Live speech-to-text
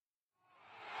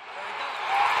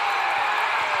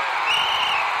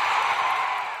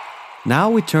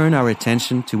Now we turn our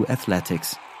attention to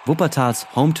athletics. Wuppertal's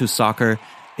home to soccer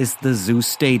is the Zoo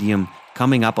Stadium,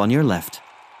 coming up on your left.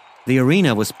 The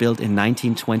arena was built in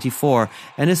 1924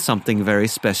 and is something very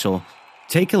special.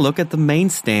 Take a look at the main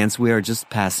stands we are just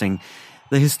passing.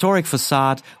 The historic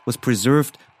facade was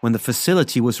preserved when the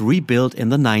facility was rebuilt in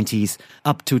the 90s.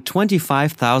 Up to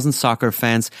 25,000 soccer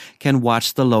fans can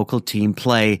watch the local team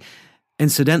play.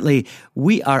 Incidentally,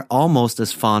 we are almost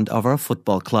as fond of our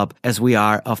football club as we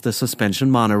are of the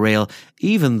suspension monorail,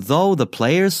 even though the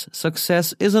players'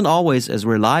 success isn't always as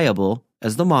reliable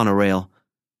as the monorail.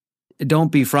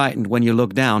 Don't be frightened when you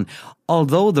look down.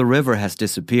 Although the river has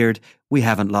disappeared, we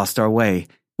haven't lost our way.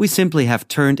 We simply have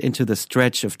turned into the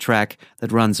stretch of track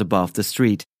that runs above the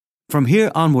street. From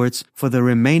here onwards, for the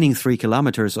remaining 3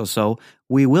 kilometers or so,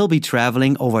 we will be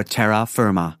traveling over terra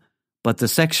firma. But the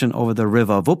section over the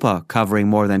river Wupper, covering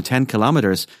more than 10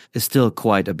 kilometers, is still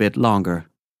quite a bit longer.